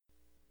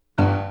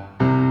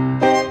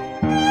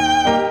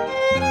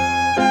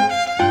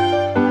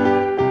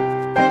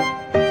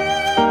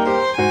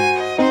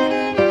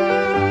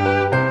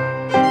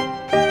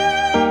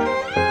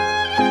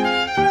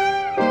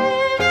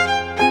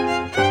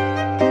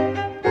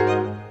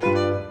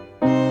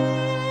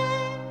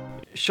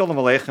Shalom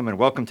Aleichem and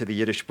welcome to the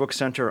Yiddish Book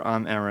Center.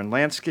 I'm Aaron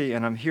Lansky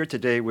and I'm here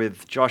today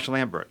with Josh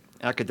Lambert,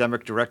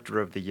 Academic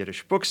Director of the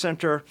Yiddish Book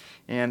Center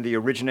and the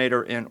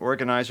originator and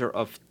organizer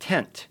of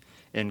TENT,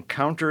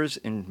 Encounters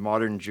in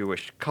Modern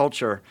Jewish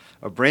Culture,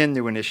 a brand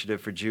new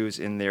initiative for Jews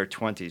in their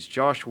 20s.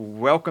 Josh,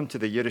 welcome to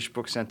the Yiddish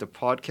Book Center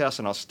podcast,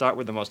 and I'll start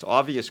with the most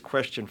obvious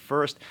question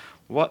first.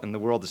 What in the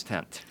world is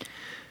TENT?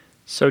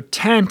 So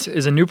TENT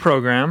is a new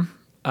program.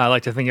 I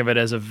like to think of it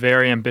as a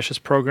very ambitious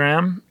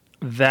program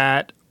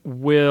that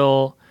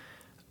will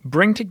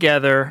bring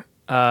together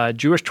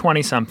Jewish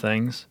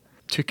 20-somethings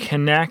to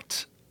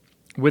connect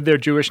with their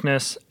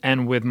Jewishness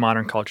and with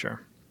modern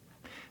culture.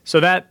 So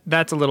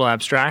that's a little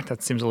abstract.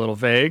 That seems a little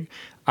vague.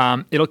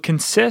 It'll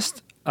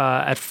consist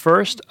at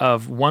first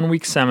of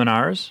one-week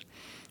seminars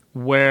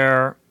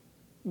where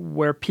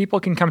people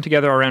can come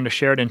together around a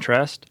shared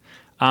interest,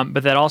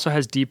 but that also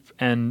has deep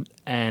and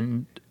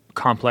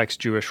complex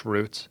Jewish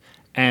roots,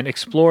 and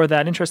explore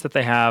that interest that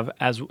they have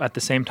at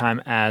the same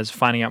time as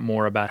finding out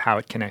more about how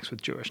it connects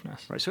with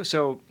Jewishness. Right.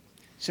 So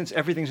since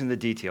everything's in the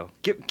detail,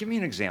 give me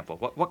an example.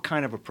 What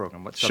kind of a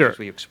program? What subjects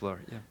will you explore?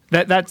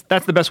 Yeah.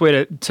 That's the best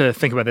way to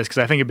think about this, because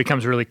I think it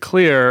becomes really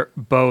clear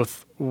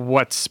both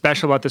what's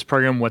special about this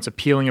program, what's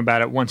appealing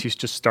about it, once you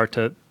just start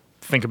to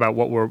think about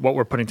what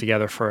we're putting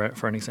together for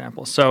an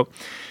example. So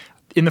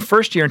in the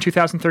first year, in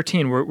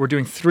 2013, we're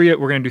going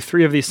to do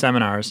three of these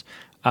seminars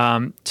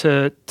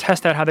to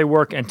test out how they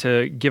work and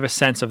to give a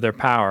sense of their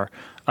power.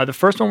 The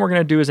first one we're going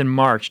to do is in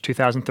March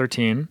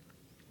 2013.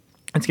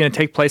 It's going to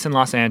take place in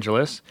Los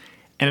Angeles,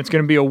 and it's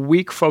going to be a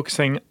week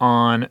focusing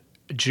on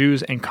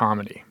Jews and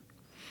comedy.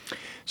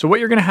 So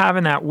what you're going to have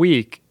in that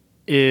week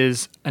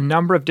is a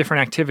number of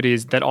different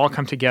activities that all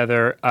come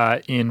together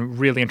in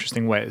really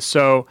interesting ways.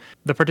 So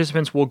the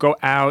participants will go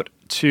out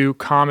to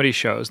comedy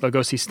shows. They'll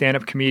go see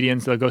stand-up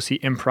comedians. They'll go see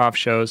improv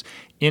shows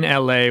in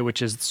LA,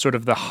 which is sort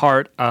of the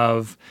heart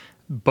of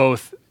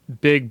both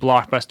big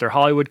blockbuster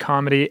Hollywood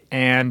comedy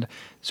and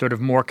sort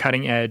of more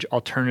cutting-edge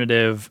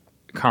alternative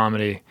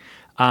comedy.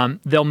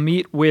 They'll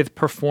meet with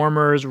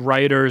performers,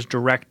 writers,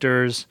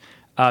 directors,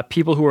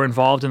 people who are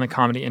involved in the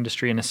comedy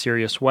industry in a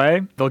serious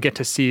way. They'll get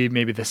to see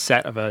maybe the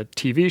set of a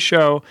TV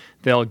show.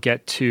 They'll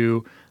get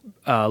to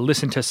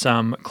listen to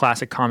some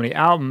classic comedy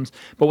albums.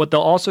 But what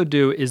they'll also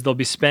do is they'll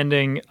be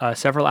spending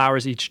several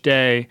hours each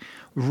day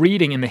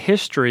reading in the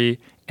history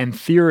and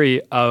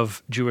theory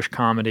of Jewish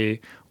comedy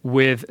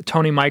with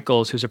Tony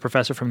Michaels, who's a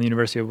professor from the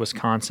University of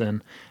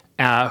Wisconsin,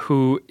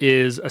 who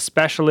is a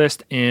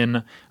specialist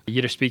in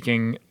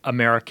Yiddish-speaking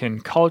American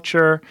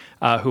culture,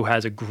 who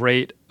has a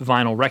great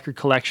vinyl record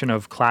collection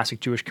of classic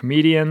Jewish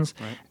comedians,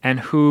 right, and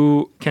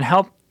who can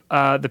help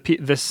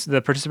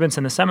the participants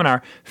in the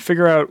seminar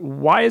figure out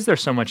why is there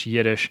so much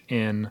Yiddish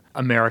in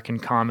American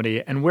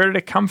comedy and where did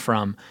it come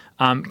from,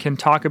 can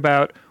talk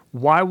about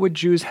why would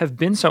Jews have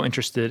been so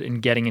interested in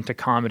getting into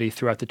comedy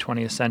throughout the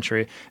 20th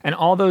century? And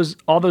all those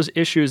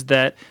issues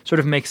that sort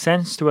of make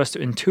sense to us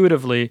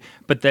intuitively,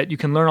 but that you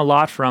can learn a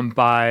lot from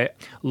by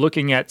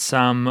looking at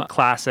some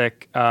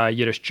classic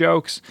Yiddish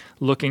jokes,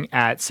 looking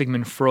at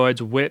Sigmund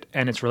Freud's wit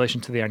and its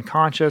relation to the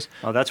unconscious.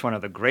 Oh, that's one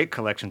of the great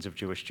collections of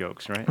Jewish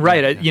jokes, right?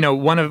 Right. Yeah.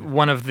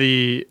 One of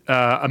the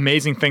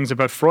amazing things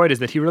about Freud is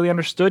that he really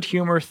understood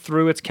humor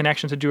through its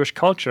connection to Jewish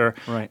culture.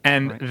 Right.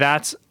 And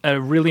that's a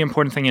really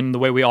important thing in the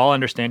way we all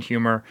understand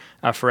humor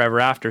forever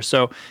after.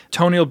 So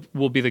Tony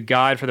will be the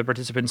guide for the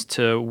participants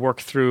to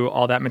work through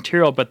all that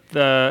material, but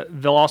they'll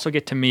also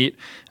get to meet,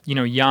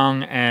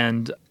 young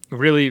and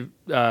really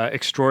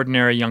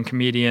extraordinary young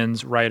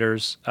comedians,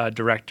 writers,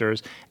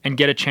 directors, and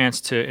get a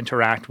chance to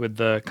interact with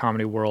the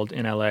comedy world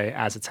in LA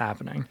as it's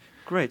happening.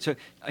 Great. So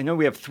I know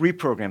we have 3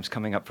 programs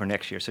coming up for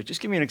next year. So just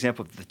give me an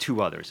example of the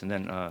 2 others, and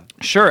then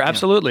sure,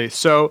 absolutely.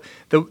 So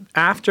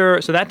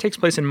that takes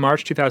place in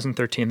March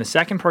 2013. The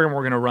second program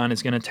we're going to run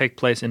is going to take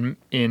place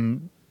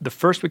in the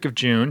first week of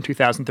June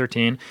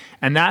 2013,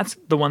 and that's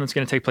the one that's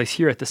going to take place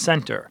here at the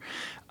center.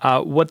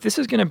 What this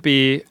is going to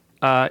be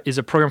is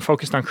a program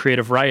focused on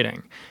creative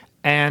writing,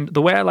 and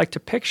the way I like to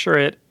picture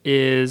it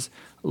is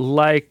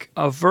like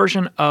a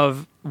version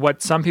of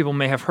what some people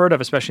may have heard of,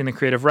 especially in the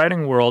creative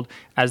writing world,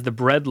 as the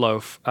Bread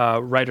Loaf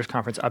Writers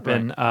Conference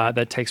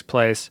that takes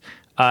place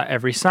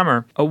every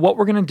summer. What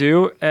we're going to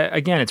do,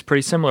 again, it's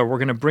pretty similar. We're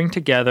going to bring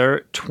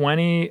together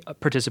 20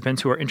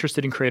 participants who are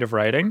interested in creative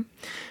writing.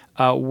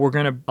 We're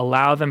going to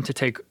allow them to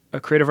take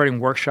creative writing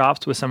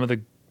workshops with some of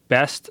the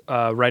best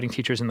writing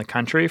teachers in the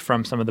country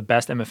from some of the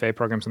best MFA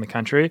programs in the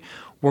country.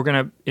 We're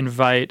going to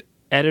invite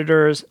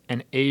editors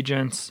and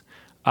agents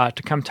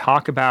to come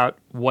talk about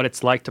what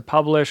it's like to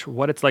publish,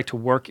 what it's like to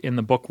work in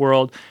the book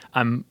world.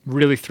 I'm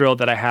really thrilled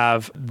that I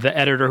have the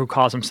editor who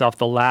calls himself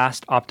the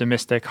last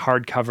optimistic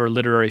hardcover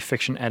literary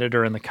fiction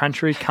editor in the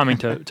country coming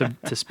to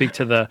speak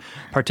to the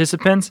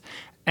participants.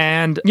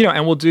 And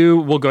we'll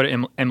go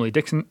to Emily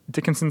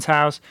Dickinson's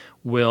house.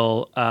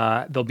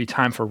 There'll be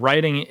time for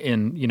writing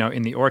in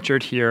the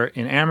orchard here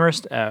in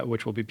Amherst,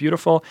 which will be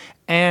beautiful.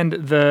 And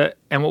what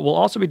we'll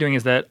also be doing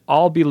is that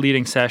I'll be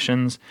leading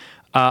sessions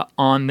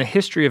on the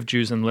history of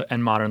Jews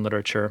and modern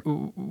literature.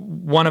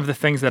 one of the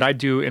things that I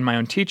do in my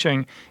own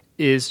teaching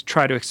is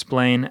try to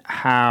explain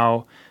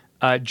how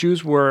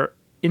Jews were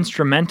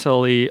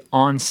instrumentally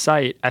on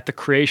site at the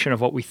creation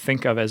of what we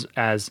think of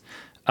as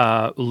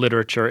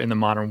literature in the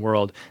modern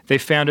world. They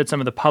founded some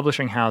of the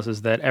publishing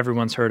houses that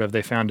everyone's heard of.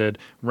 They founded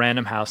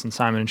Random House and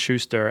Simon &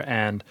 Schuster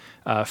and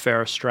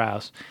Farrar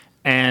Straus.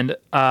 And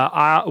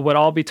what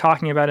I'll be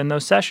talking about in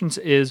those sessions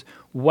is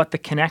what the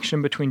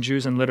connection between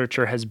Jews and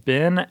literature has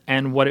been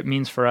and what it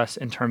means for us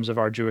in terms of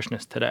our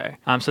Jewishness today.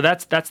 So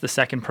that's the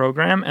second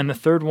program. And the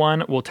third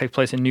one will take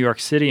place in New York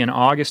City in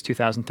August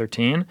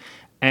 2013.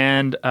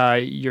 And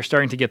you're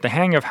starting to get the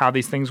hang of how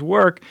these things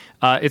work.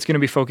 It's going to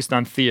be focused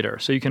on theater.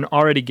 So you can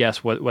already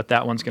guess what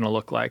that one's going to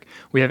look like.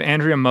 We have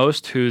Andrea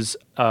Most, who's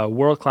a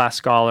world-class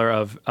scholar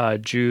of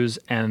Jews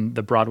and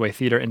the Broadway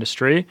theater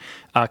industry,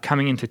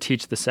 coming in to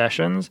teach the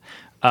sessions.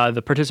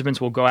 The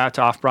participants will go out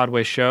to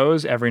off-Broadway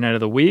shows every night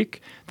of the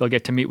week. They'll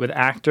get to meet with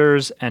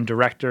actors and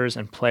directors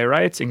and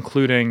playwrights,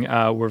 including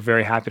we're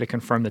very happy to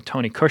confirm that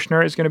Tony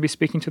Kushner is going to be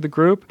speaking to the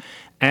group.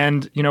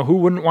 And who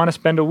wouldn't want to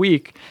spend a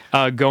week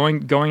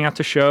going out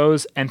to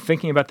shows and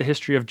thinking about the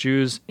history of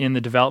Jews in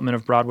the development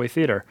of Broadway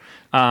theater?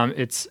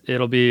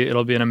 It'll be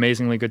an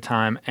amazingly good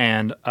time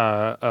and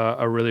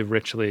a really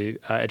richly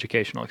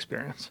educational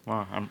experience.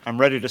 Wow, I'm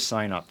ready to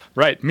sign up.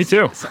 Right, me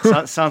too.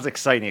 Sounds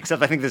exciting,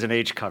 except I think there's an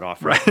age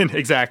cutoff, right? Right,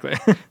 exactly.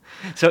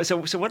 So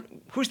what?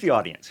 Who's the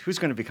audience? Who's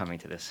going to be coming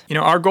to this?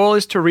 Our goal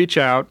is to reach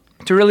out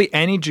to really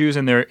any Jews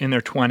in their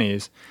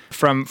 20s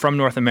from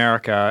North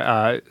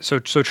America. So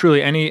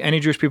truly any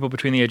Jewish people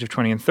between the age of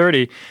 20 and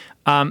 30.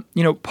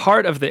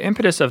 Part of the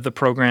impetus of the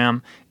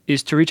program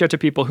is to reach out to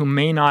people who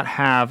may not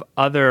have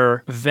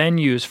other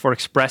venues for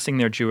expressing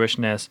their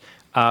Jewishness,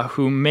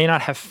 who may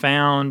not have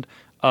found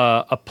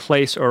a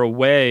place or a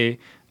way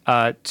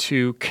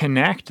to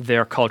connect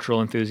their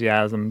cultural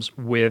enthusiasms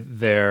with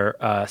their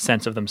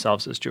sense of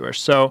themselves as Jewish.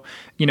 So,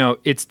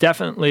 it's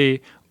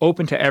definitely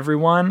open to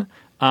everyone,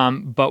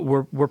 but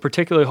we're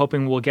particularly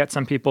hoping we'll get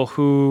some people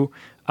who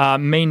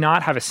may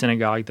not have a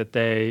synagogue that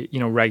they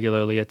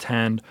regularly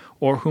attend,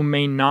 or who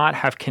may not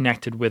have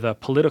connected with a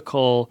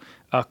political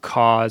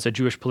cause, a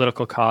Jewish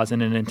political cause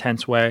in an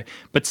intense way,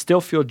 but still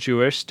feel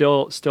Jewish,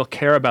 still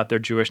care about their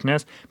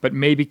Jewishness, but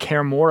maybe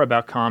care more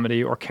about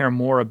comedy or care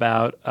more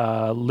about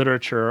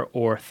literature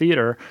or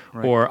theater,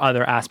 right, or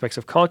other aspects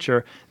of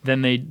culture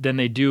than they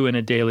do in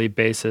a daily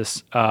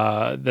basis,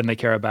 than they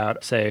care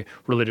about, say,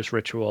 religious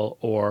ritual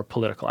or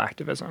political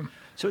activism.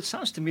 So it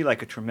sounds to me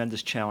like a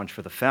tremendous challenge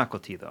for the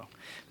faculty, though,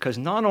 because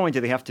not only do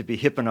they have to be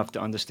hip enough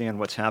to understand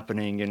what's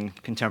happening in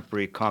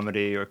contemporary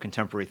comedy or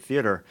contemporary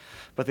theater,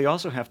 but they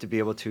also have to be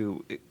able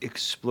to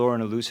explore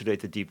and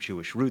elucidate the deep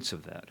Jewish roots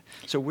of that.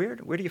 So where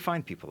do you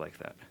find people like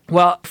that?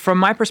 Well, from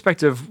my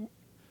perspective,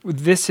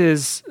 this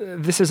is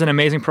an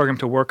amazing program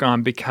to work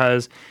on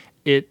because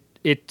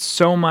it's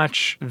so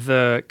much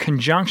the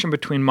conjunction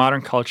between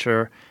modern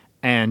culture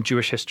and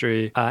Jewish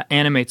history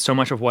animates so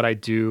much of what I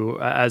do,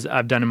 as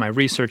I've done in my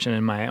research and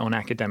in my own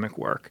academic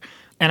work.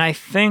 And I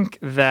think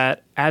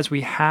that as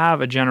we have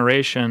a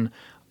generation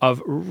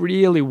of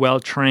really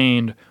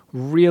well-trained,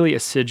 really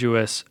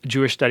assiduous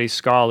Jewish studies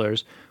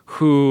scholars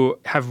who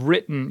have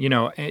written,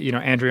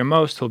 Andrea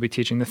Most, who'll be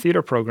teaching the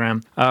theater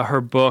program,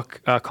 her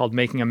book called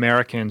Making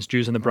Americans,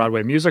 Jews in the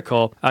Broadway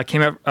Musical,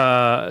 came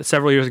out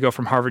several years ago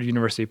from Harvard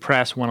University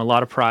Press, won a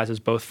lot of prizes,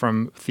 both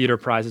from theater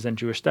prizes and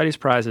Jewish studies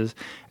prizes,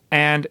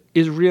 and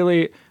is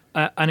really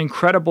an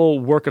incredible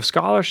work of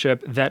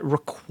scholarship that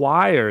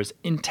requires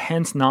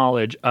intense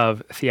knowledge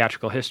of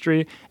theatrical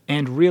history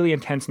and really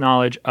intense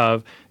knowledge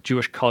of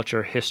Jewish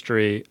culture,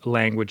 history,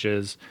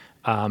 languages,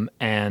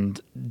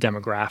 and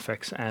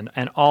demographics,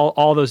 and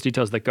all those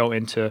details that go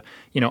into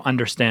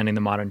understanding the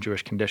modern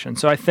Jewish condition.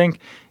 So I think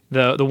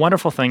the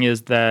wonderful thing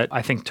is that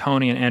I think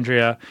Tony and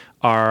Andrea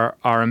are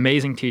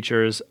amazing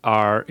teachers,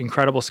 are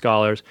incredible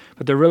scholars,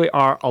 but there really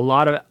are a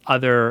lot of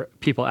other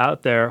people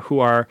out there who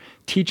are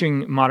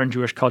teaching modern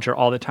Jewish culture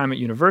all the time at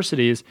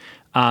universities,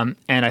 and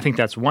I think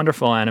that's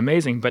wonderful and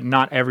amazing, but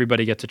not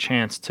everybody gets a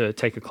chance to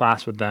take a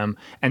class with them.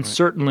 And right,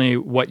 certainly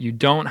what you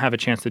don't have a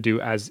chance to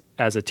do as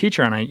a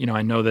teacher, and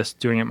I know this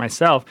doing it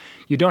myself,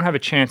 you don't have a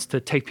chance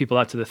to take people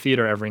out to the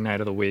theater every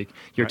night of the week.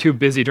 You're right, too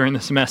busy during the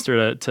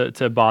semester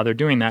to bother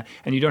doing that,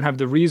 and you don't have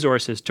the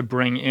resources to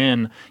bring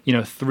in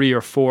 3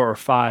 or 4 or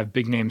 5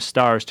 big name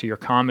stars to your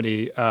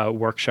comedy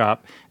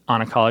workshop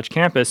on a college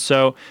campus.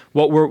 So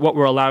what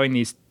we're allowing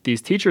these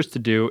teachers to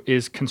do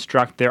is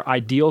construct their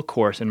ideal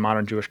course in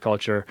modern Jewish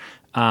culture,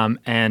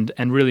 and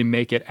really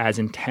make it as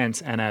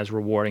intense and as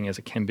rewarding as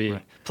it can be.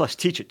 Right. Plus,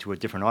 teach it to a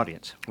different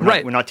audience.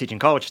 We're not teaching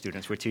college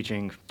students. We're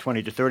teaching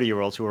 20 to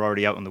 30-year-olds who are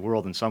already out in the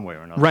world in some way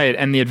or another. Right,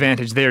 and the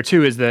advantage there,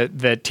 too, is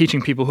that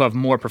teaching people who have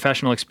more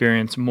professional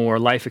experience, more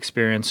life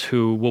experience,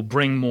 who will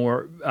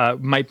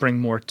might bring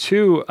more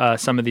to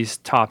some of these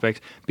topics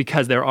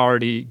because they're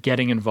already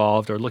getting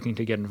involved or looking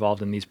to get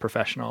involved in these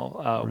professional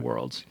right,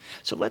 worlds.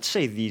 So let's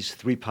say these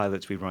 3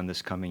 pilots we run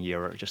this coming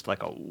year are just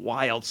like a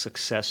wild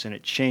success, and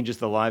it changes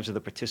the lives of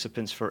the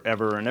participants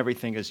forever, and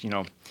everything is,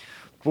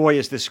 boy,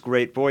 is this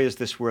great, boy, is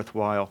this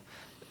worthwhile.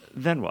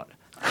 Then what?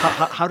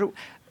 How do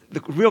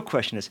the real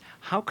question is,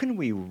 how can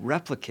we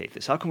replicate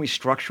this? How can we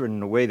structure it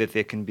in a way that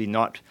there can be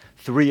not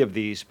 3 of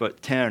these,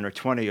 but 10 or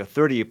 20 or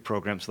 30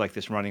 programs like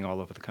this running all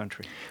over the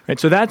country? Right.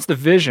 So that's the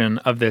vision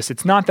of this.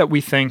 It's not that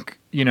we think,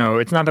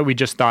 it's not that we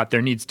just thought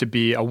there needs to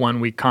be a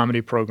 1-week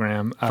comedy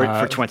program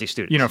For 20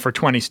 students. For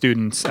 20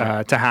 students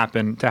to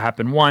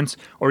happen once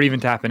or even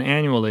to happen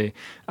annually.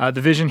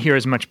 The vision here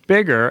is much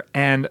bigger,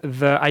 and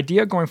the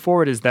idea going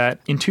forward is that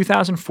in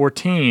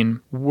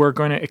 2014 we're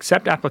going to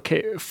accept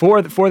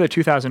for the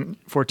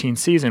 2014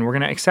 season. We're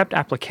going to accept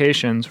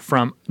applications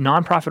from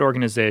nonprofit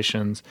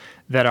organizations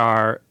that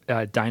are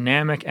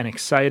dynamic and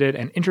excited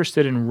and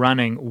interested in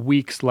running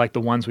weeks like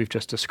the ones we've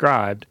just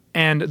described.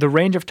 And the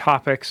range of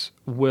topics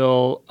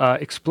will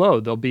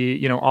explode. They'll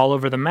be, all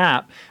over the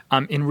map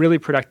in really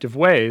productive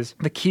ways.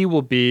 The key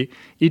will be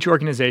each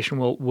organization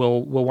will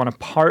want to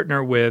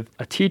partner with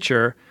a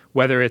teacher,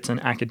 whether it's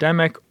an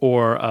academic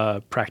or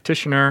a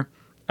practitioner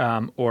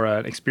or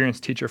an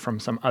experienced teacher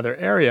from some other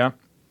area,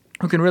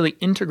 who can really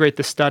integrate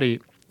the study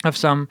of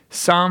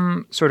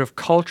some sort of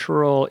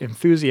cultural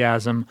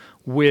enthusiasm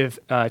with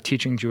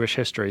teaching Jewish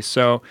history.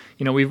 So,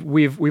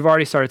 we've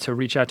already started to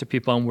reach out to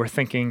people, and we're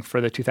thinking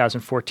for the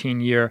 2014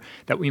 year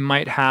that we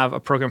might have a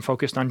program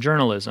focused on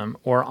journalism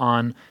or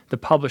on the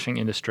publishing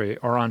industry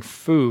or on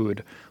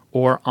food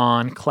or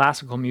on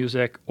classical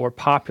music or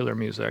popular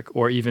music,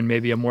 or even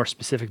maybe a more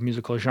specific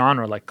musical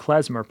genre like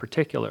klezmer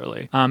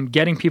particularly.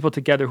 Getting people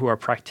together who are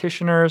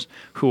practitioners,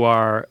 who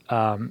are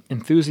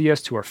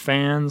enthusiasts, who are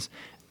fans,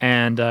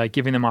 and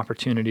giving them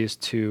opportunities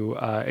to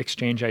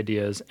exchange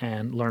ideas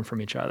and learn from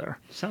each other.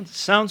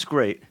 Sounds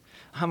great.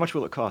 How much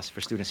will it cost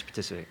for students to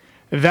participate?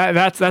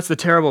 That's the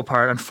terrible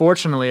part.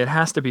 Unfortunately, it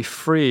has to be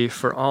free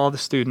for all the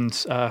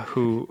students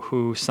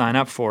who sign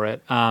up for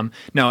it. And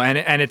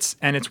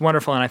it's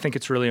wonderful, and I think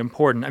it's really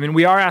important. I mean,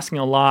 we are asking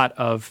a lot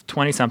of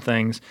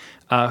 20-somethings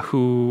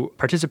who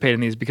participate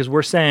in these, because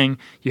we're saying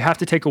you have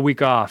to take a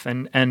week off,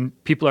 and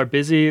people are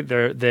busy,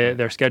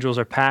 their schedules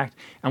are packed,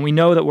 and we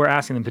know that we're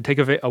asking them to take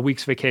a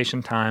week's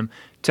vacation time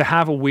to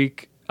have a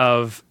week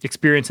of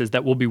experiences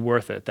that will be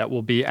worth it, that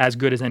will be as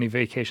good as any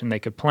vacation they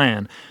could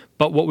plan.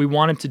 But what we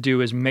wanted to do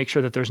is make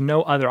sure that there's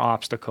no other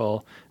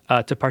obstacle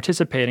to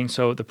participating,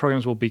 so the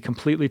programs will be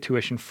completely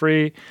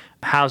tuition-free,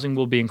 housing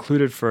will be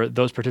included for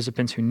those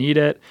participants who need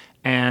it,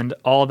 and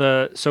all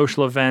the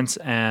social events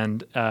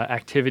and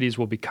activities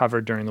will be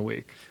covered during the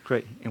week.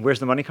 Great. And where's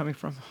the money coming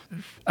from?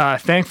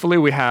 Thankfully,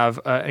 we have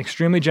an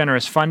extremely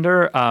generous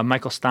funder,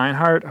 Michael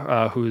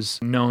Steinhardt,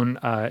 who's known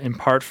in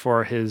part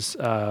for his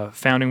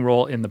founding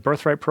role in the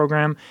Birthright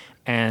program,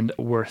 and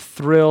we're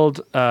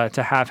thrilled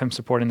to have him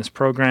supporting this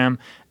program,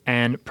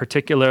 and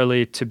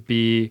particularly to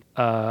be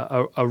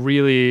a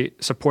really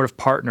supportive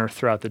partner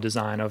throughout the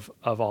design of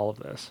all of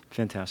this.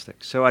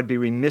 Fantastic. So I'd be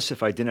remiss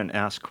if I didn't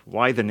ask,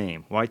 why the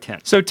name? Why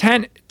 10? So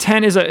 10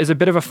 is a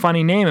bit of a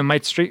funny name. It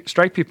might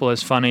strike people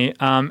as funny,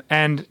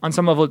 and on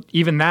some level,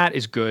 even that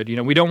is good.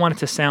 We don't want it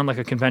to sound like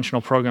a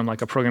conventional program,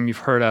 like a program you've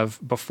heard of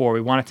before.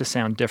 We want it to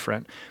sound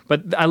different.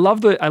 But I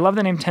love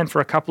the name 10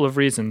 for a couple of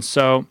reasons.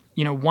 So,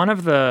 one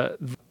of the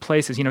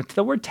places,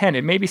 the word 10,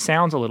 it maybe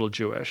sounds a little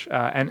Jewish.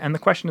 And the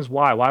question is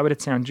why? Why would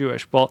it sound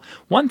Jewish? Well,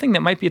 one thing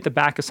that might be at the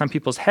back of some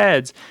people's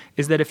heads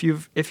is that if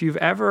you've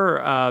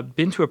ever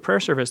been to a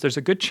prayer service, there's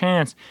a good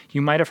chance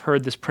you might have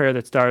heard this prayer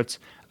that starts,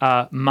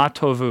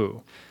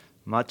 Matovu.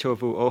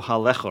 Matovu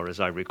ohalecha, as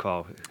I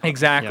recall.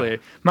 Exactly. Yeah.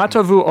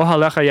 Matovu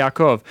ohalecha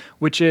Yaakov,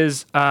 which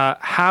is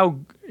how,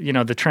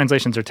 the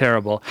translations are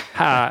terrible.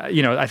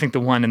 I think the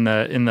one in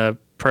the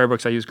prayer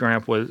books I used growing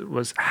up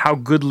was how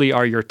goodly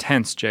are your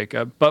tents,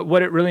 Jacob. But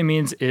what it really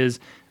means is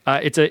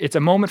it's a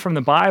moment from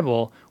the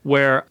Bible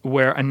where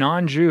a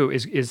non-Jew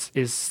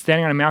is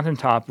standing on a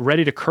mountaintop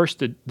ready to curse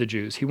the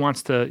Jews. He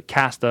wants to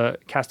cast a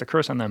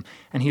curse on them,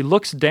 and he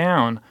looks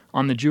down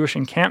on the Jewish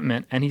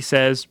encampment and he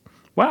says,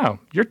 "Wow,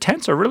 your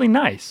tents are really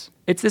nice."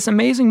 It's this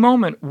amazing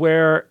moment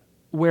where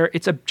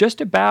it's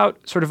just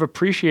about sort of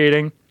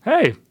appreciating,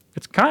 hey,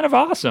 it's kind of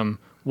awesome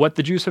what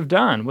the Jews have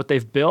done, what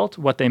they've built,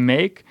 what they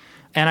make.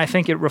 And I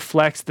think it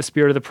reflects the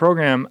spirit of the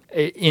program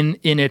in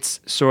its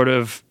sort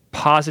of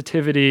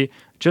positivity,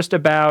 just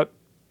about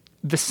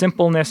the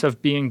simpleness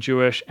of being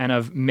Jewish and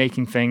of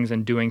making things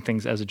and doing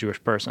things as a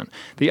Jewish person.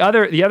 The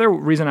other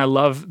reason I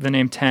love the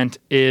name Tent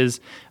is,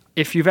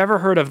 if you've ever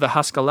heard of the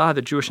Haskalah,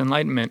 the Jewish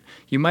Enlightenment,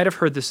 you might have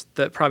heard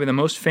probably the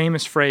most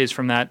famous phrase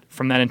from that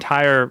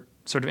entire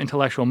sort of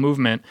intellectual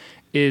movement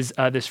is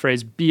this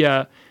phrase, be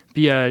a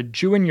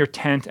Jew in your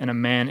tent and a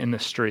man in the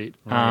street.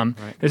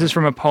 This is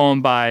from a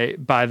poem by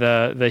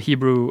the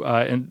Hebrew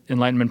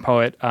Enlightenment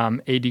poet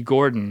A.D.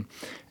 Gordon.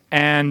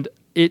 And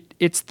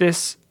it's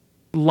this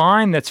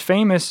line that's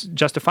famous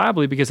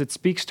justifiably because it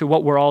speaks to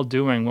what we're all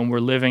doing when we're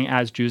living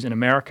as Jews in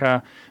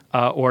America,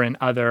 or in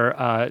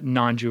other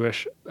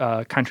non-Jewish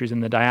countries in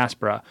the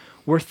diaspora.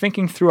 We're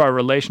thinking through our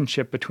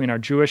relationship between our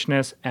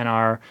Jewishness and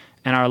our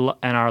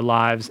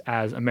lives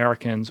as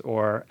Americans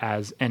or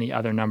as any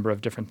other number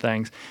of different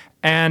things.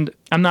 And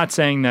I'm not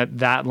saying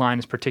that line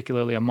is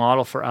particularly a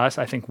model for us.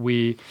 I think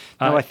we...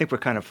 no, I think we're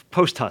kind of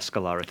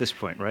post-Haskalah at this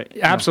point, right?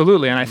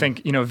 Absolutely. And I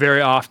think, very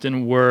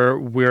often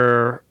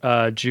we're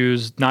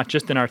Jews, not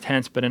just in our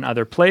tents, but in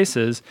other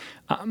places.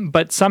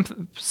 But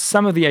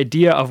some of the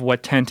idea of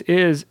what tent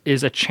is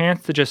a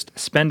chance to just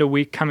spend a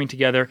week coming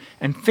together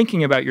and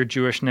thinking about your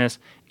Jewishness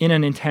in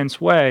an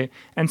intense way.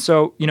 And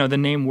so, the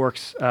name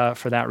works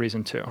for that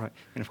reason too. Right.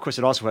 And of course,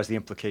 it also has the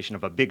implication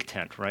of a big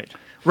tent, right?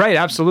 Right,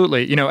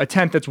 absolutely. A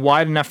tent that's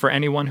wide enough for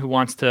anyone who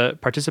wants to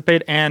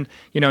participate. And,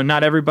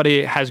 not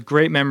everybody has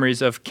great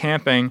memories of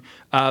camping.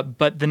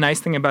 But the nice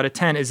thing about a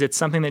tent is it's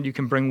something that you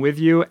can bring with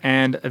you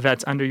and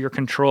that's under your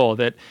control,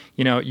 that,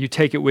 you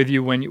take it with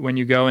you when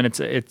you go, and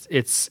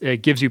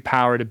it gives you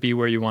power to be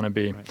where you want to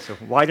be. Right. So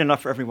wide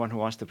enough for everyone who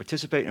wants to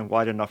participate and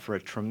wide enough for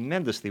a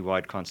tremendously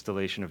wide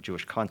constellation of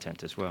Jewish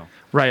content as well.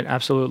 Right,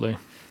 absolutely.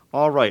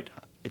 All right.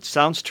 It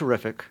sounds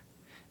terrific.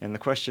 And the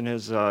question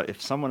is,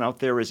 if someone out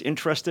there is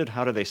interested,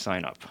 how do they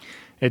sign up?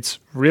 It's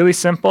really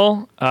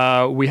simple.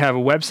 We have a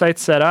website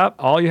set up.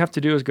 All you have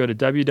to do is go to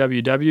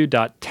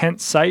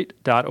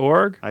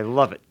www.tentsite.org. I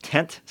love it.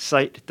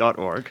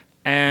 Tentsite.org.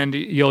 And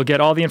you'll get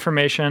all the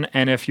information.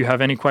 And if you have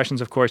any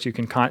questions, of course, you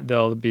can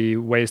there'll be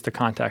ways to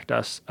contact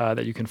us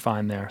that you can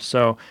find there.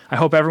 So I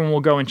hope everyone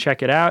will go and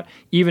check it out.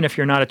 Even if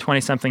you're not a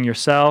 20-something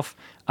yourself,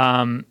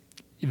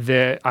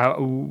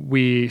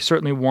 we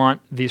certainly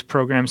want these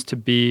programs to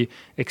be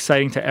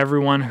exciting to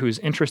everyone who's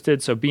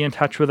interested. So be in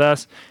touch with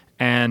us,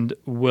 and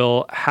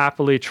we'll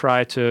happily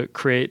try to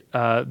create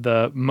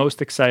the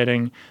most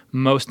exciting,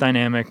 most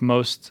dynamic,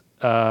 most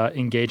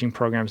engaging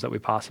programs that we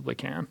possibly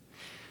can.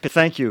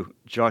 Thank you,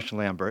 Josh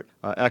Lambert,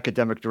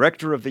 Academic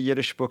Director of the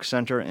Yiddish Book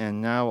Center and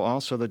now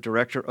also the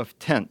Director of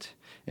Tent,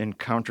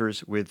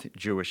 Encounters with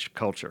Jewish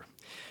Culture.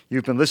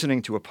 You've been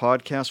listening to a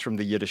podcast from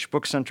the Yiddish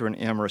Book Center in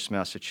Amherst,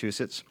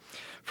 Massachusetts.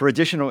 For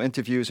additional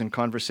interviews and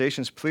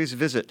conversations, please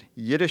visit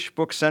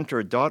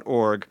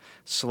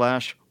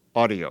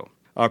yiddishbookcenter.org/audio.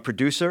 Our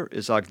producer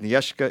is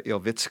Agnieszka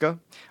Ilvitska.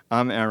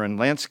 I'm Aaron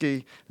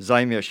Lansky.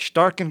 Sei mir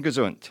stark und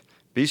gesund.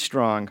 Be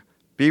strong,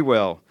 be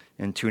well,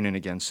 and tune in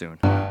again soon.